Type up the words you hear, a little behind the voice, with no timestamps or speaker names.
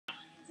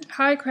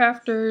Hi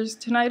crafters!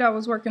 Tonight I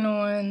was working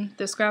on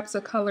the Scraps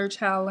of Color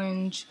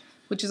challenge,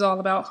 which is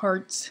all about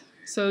hearts.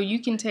 So you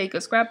can take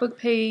a scrapbook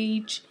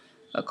page,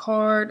 a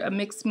card, a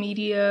mixed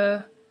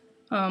media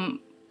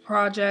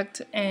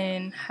project,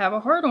 and have a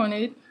heart on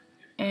it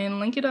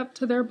and link it up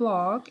to their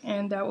blog,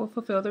 and that will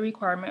fulfill the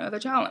requirement of the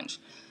challenge.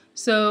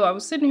 So I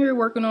was sitting here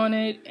working on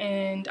it,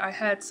 and I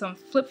had some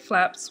flip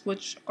flaps,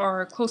 which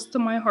are close to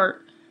my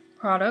heart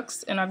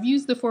products, and I've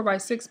used the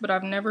 4x6, but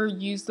I've never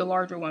used the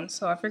larger one,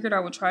 so I figured I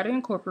would try to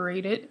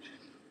incorporate it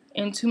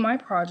into my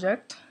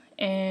project,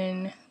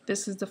 and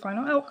this is the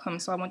final outcome,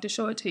 so I want to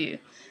show it to you.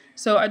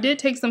 So I did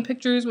take some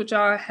pictures, which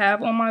I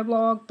have on my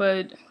blog,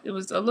 but it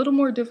was a little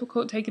more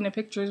difficult taking the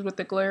pictures with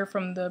the glare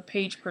from the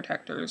page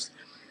protectors.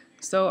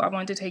 So I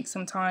wanted to take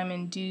some time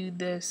and do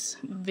this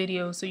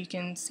video so you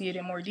can see it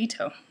in more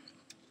detail.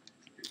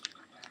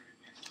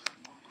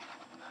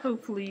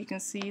 Hopefully you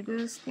can see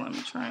this. Let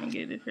me try and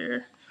get it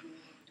here.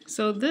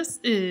 So this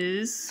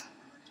is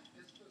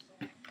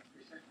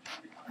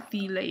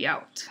the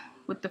layout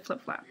with the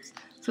flip-flaps.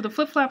 So the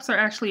flip-flaps are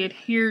actually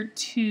adhered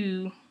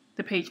to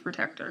the page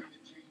protector,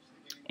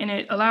 and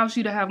it allows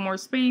you to have more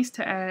space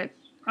to add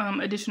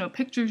additional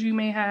pictures you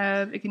may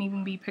have. It can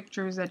even be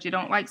pictures that you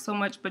don't like so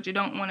much but you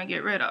don't want to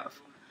get rid of.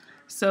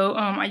 So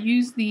I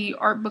used the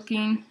art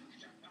booking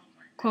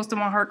Close to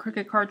My Heart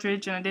Cricut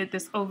cartridge, and I did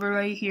this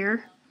overlay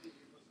here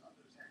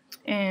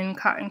in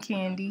cotton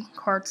candy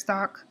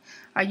cardstock.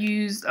 I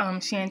used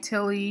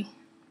Chantilly,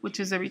 which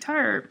is a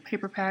retired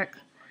paper pack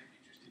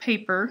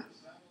paper,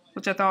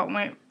 which I thought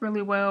went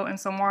really well, and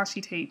some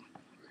washi tape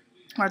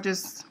I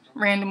just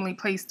randomly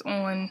placed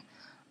on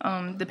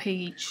the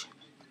page.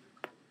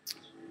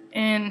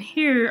 And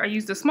here I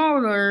used a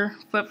smaller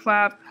flip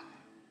flap,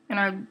 and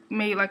I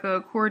made like a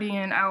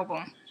accordion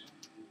album.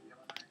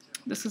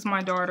 This is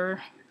my daughter.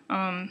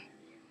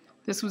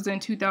 This was in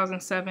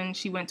 2007.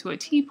 She went to a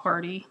tea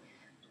party,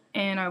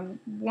 and I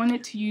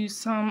wanted to use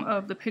some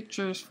of the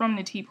pictures from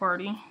the tea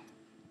party.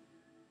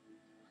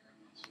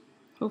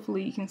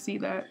 Hopefully you can see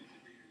that,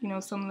 you know,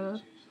 some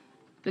of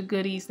the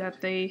goodies that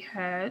they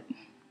had.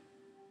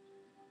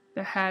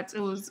 The hats,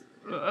 it was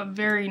a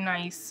very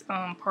nice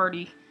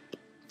party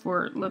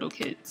for little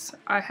kids.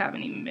 I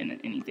haven't even been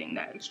at anything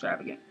that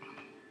extravagant.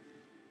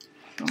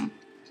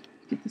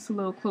 Get this a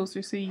little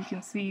closer so you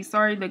can see.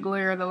 Sorry the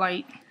glare of the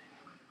light.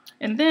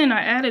 And then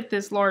I added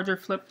this larger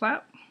flip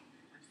flap,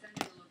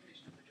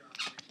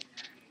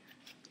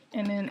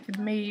 and then it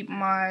made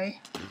my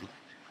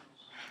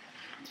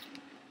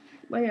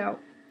layout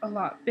a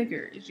lot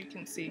bigger, as you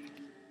can see.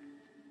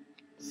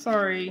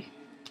 Sorry,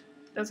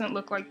 doesn't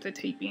look like the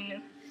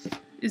taping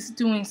is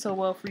doing so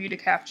well for you to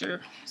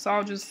capture, so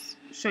I'll just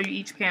show you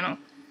each panel.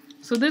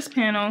 So this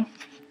panel,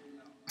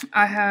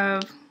 I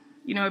have,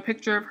 you know, a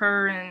picture of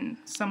her and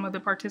some of the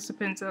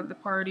participants of the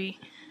party,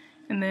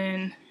 and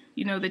then,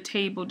 you know, the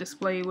table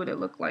display what it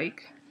looked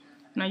like.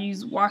 And I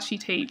use washi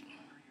tape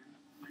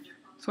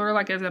sort of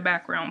like as a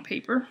background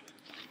paper.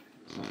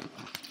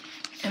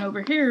 And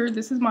over here,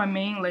 this is my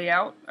main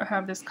layout. I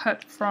have this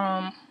cut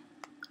from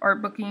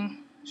Art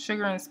Booking.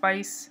 Sugar and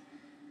Spice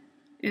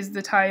is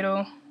the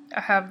title.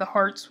 I have the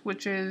hearts,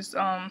 which is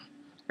a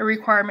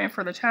requirement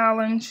for the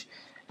challenge.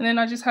 And then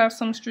I just have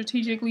some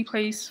strategically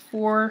placed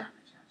 4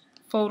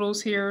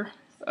 photos here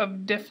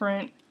of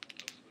different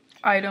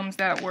items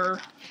that were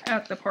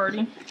at the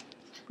party.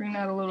 Bring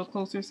that a little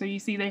closer so you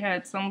see they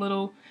had some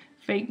little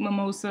fake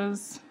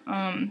mimosas.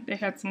 They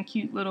had some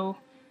cute little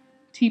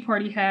tea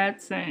party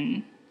hats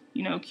and,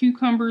 you know,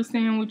 cucumber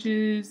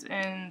sandwiches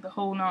and the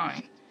whole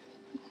 9.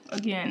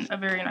 Again, a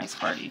very nice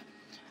party.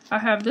 I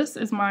have this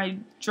as my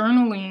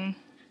journaling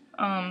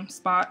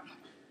spot.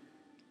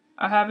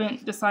 I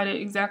haven't decided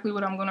exactly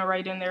what I'm going to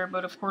write in there,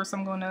 but of course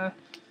I'm going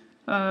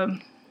to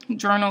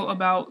journal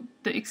about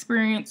the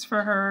experience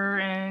for her,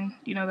 and,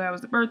 you know, that was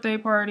the birthday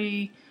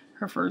party,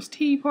 her first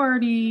tea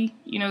party,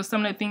 you know,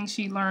 some of the things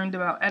she learned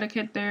about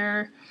etiquette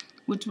there,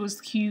 which was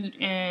cute,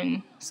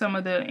 and some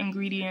of the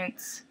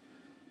ingredients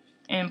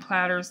and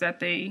platters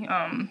that they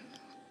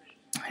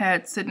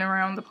had sitting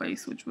around the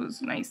place, which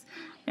was nice.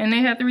 And they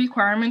had the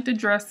requirement to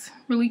dress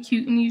really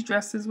cute in these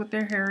dresses with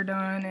their hair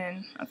done,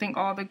 and I think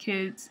all the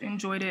kids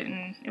enjoyed it,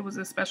 and it was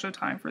a special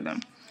time for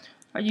them.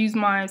 I used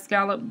my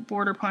scallop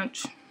border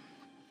punch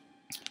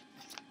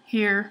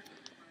here,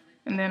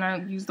 and then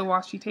I used the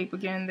washi tape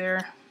again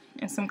there,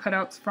 and some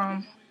cutouts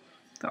from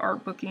the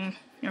art booking,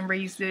 and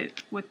raised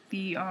it with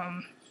the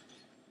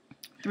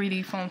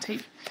 3D foam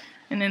tape.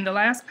 And then the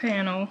last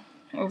panel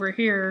over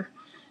here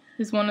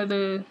is one of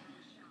the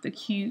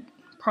cute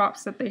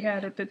props that they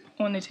had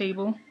on the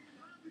table,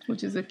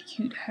 which is a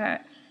cute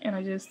hat, and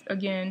I just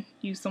again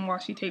used some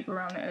washi tape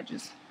around the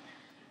edges.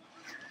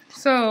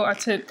 So I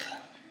took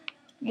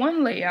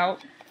one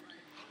layout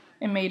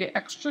and made it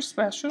extra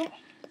special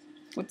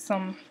with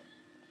some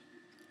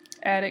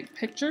added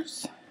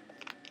pictures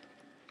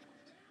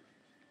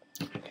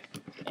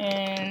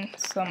and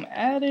some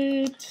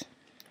added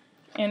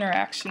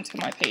interaction to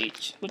my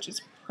page, which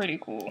is pretty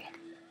cool.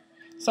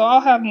 So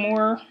I'll have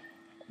more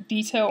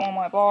detail on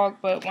my blog,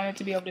 but wanted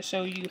to be able to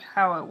show you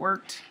how it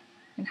worked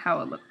and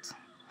how it looked.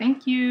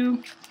 Thank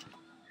you.